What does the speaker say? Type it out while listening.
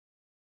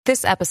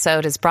This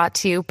episode is brought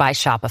to you by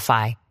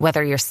Shopify.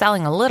 Whether you're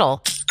selling a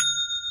little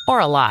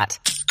or a lot,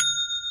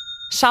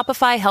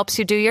 Shopify helps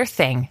you do your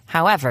thing,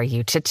 however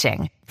you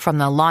cha-ching. From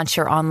the launch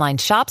your online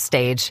shop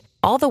stage,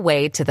 all the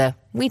way to the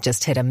we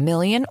just hit 1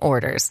 million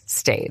orders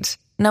stage.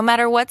 No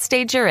matter what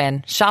stage you're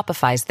in,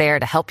 Shopify's there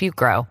to help you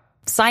grow.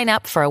 Sign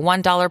up for a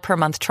 $1 per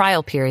month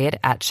trial period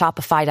at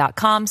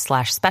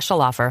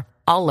shopify.com/special offer,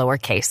 all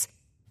lowercase.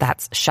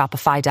 That's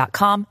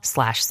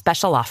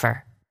shopify.com/special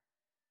offer.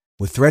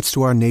 With threats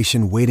to our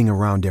nation waiting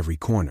around every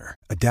corner,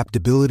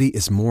 adaptability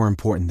is more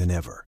important than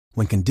ever.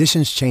 When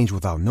conditions change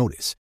without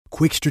notice,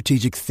 quick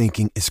strategic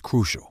thinking is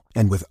crucial.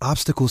 And with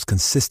obstacles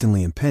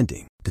consistently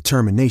impending,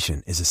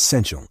 determination is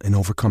essential in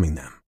overcoming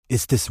them.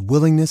 It's this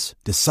willingness,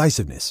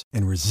 decisiveness,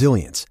 and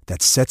resilience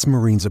that sets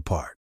Marines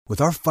apart. With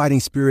our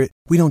fighting spirit,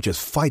 we don't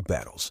just fight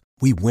battles,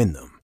 we win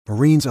them.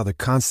 Marines are the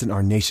constant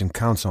our nation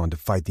counts on to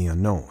fight the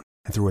unknown.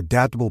 And through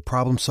adaptable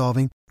problem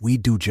solving, we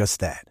do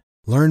just that.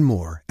 Learn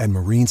more at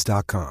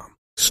Marines.com.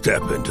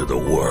 Step into the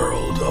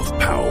world of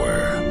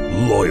power,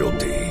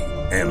 loyalty,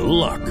 and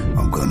luck.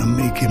 I'm gonna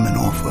make him an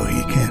offer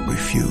he can't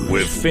refuse.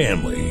 With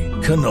family,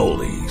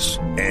 cannolis,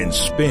 and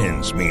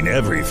spins mean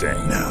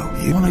everything. Now,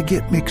 you wanna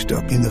get mixed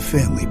up in the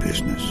family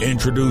business.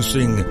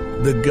 Introducing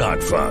The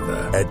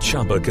Godfather at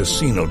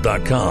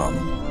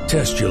ChumbaCasino.com.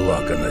 Test your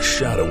luck in the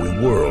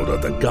shadowy world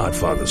of The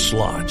Godfather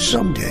slot.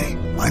 Someday,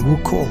 I will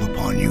call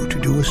upon you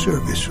to do a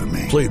service for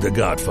me. Play The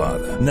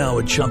Godfather now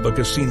at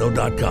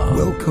ChumbaCasino.com.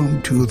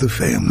 Welcome to the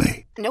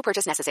family. No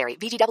purchase necessary.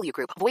 VGW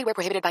Group. Void where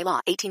prohibited by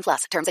law.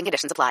 18+. Terms and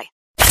conditions apply.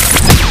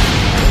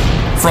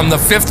 From the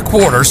Fifth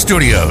Quarter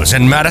Studios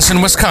in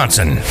Madison,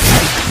 Wisconsin,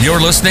 you're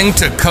listening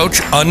to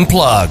Coach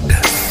Unplugged.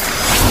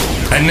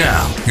 And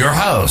now, your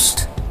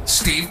host,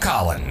 Steve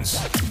Collins.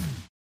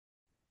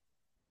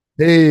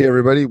 Hey,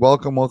 everybody.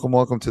 Welcome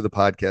to the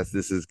podcast.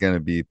 This is going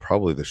to be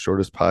probably the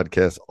shortest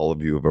podcast all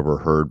of you have ever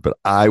heard, but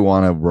I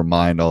want to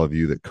remind all of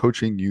you that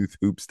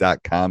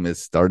coachingyouthhoops.com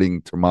is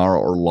starting tomorrow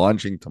or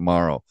launching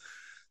tomorrow.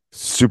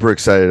 Super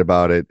excited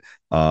about it.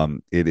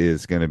 It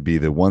is going to be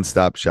the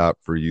one-stop shop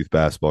for youth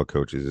basketball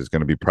coaches. It's going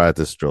to be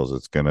practice drills.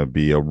 It's going to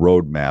be a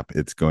roadmap.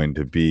 It's going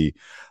to be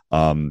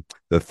the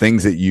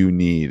things that you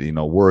need,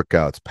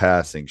 workouts,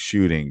 passing,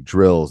 shooting,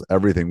 drills,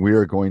 everything. We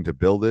are going to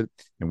build it,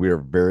 and we are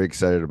very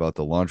excited about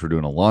the launch. We're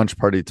doing a launch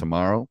party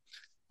tomorrow.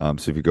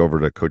 So if you go over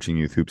to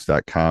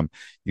coachingyouthhoops.com,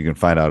 you can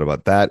find out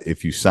about that.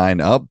 If you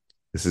sign up,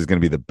 this is going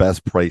to be the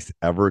best price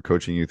ever,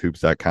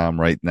 coachingyouthhoops.com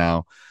right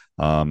now.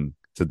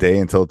 Today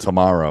until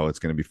tomorrow, it's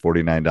going to be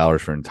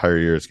 $49 for an entire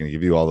year. It's going to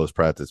give you all those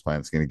practice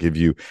plans. It's going to give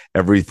you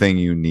everything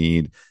you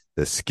need,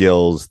 the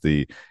skills,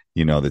 the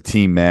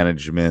team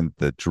management,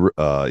 the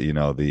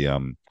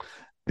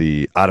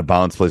out of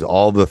bounds plays,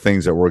 all the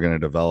things that we're going to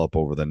develop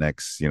over the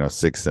next,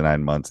 6 to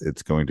 9 months.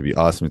 It's going to be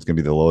awesome. It's going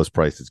to be the lowest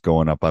price. It's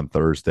going up on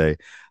Thursday.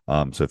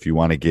 So if you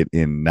want to get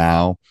in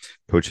now,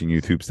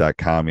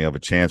 coachingyouthhoops.com, you have a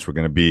chance. We're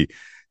going to be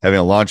having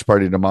a launch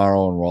party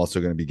tomorrow, and we're also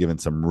going to be giving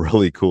some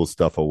really cool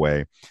stuff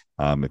away.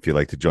 If you'd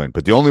like to join.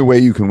 But the only way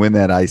you can win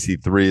that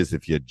IC3 is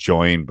if you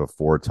join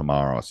before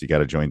tomorrow. So you got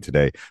to join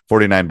today.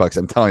 $49.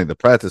 I'm telling you, the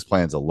practice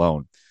plans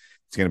alone,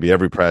 it's going to be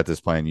every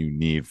practice plan you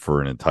need for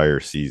an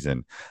entire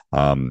season.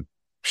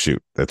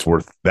 That's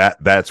worth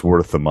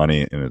the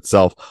money in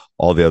itself.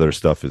 All the other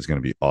stuff is going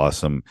to be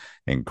awesome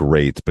and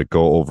great, but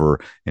go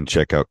over and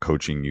check out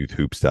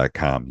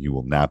coachingyouthhoops.com. You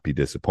will not be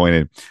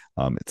disappointed.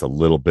 It's a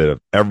little bit of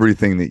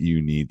everything that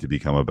you need to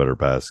become a better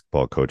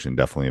basketball coach and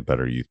definitely a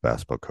better youth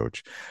basketball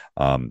coach.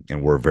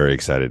 And we're very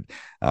excited.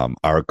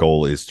 Our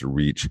goal is to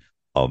reach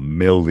 1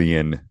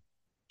 million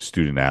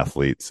student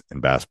athletes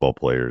and basketball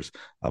players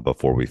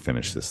before we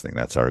finish this thing.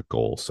 That's our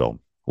goal. So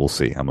we'll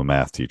see. I'm a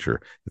math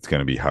teacher. It's going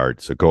to be hard.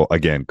 So go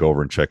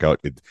over and check out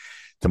it.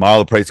 Tomorrow,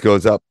 the price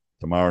goes up.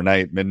 Tomorrow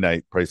night,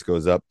 midnight, price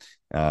goes up.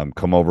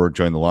 Come over,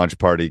 join the launch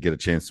party, get a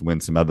chance to win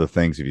some other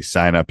things. If you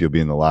sign up, you'll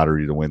be in the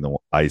lottery to win the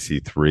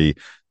IC3,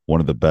 one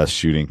of the best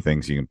shooting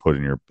things you can put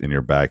in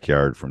your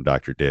backyard from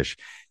Dr. Dish.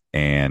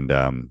 And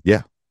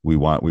we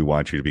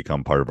want you to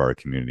become part of our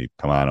community.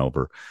 Come on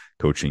over,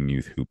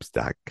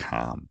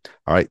 coachingyouthhoops.com.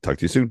 All right, talk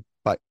to you soon.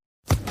 Bye.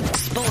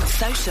 Sports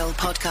Social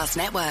Podcast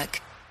Network.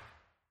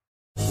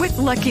 With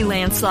Lucky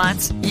Land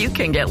Slots, you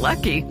can get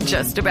lucky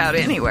just about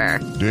anywhere.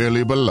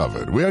 Dearly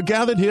beloved, we are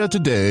gathered here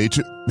today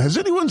to... Has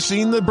anyone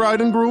seen the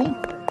bride and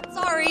groom?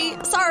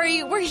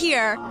 Sorry, we're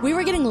here. We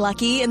were getting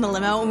lucky in the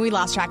limo and we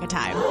lost track of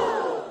time.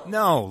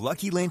 No,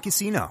 Lucky Land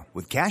Casino,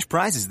 with cash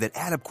prizes that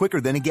add up quicker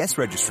than a guest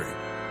registry.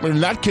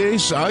 In that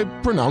case, I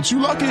pronounce you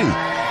lucky.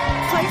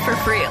 Play for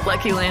free at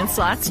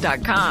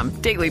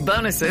LuckyLandSlots.com. Daily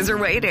bonuses are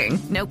waiting.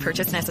 No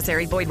purchase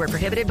necessary. Void where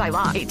prohibited by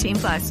law.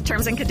 18+.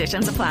 Terms and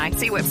conditions apply.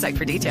 See website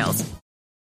for details.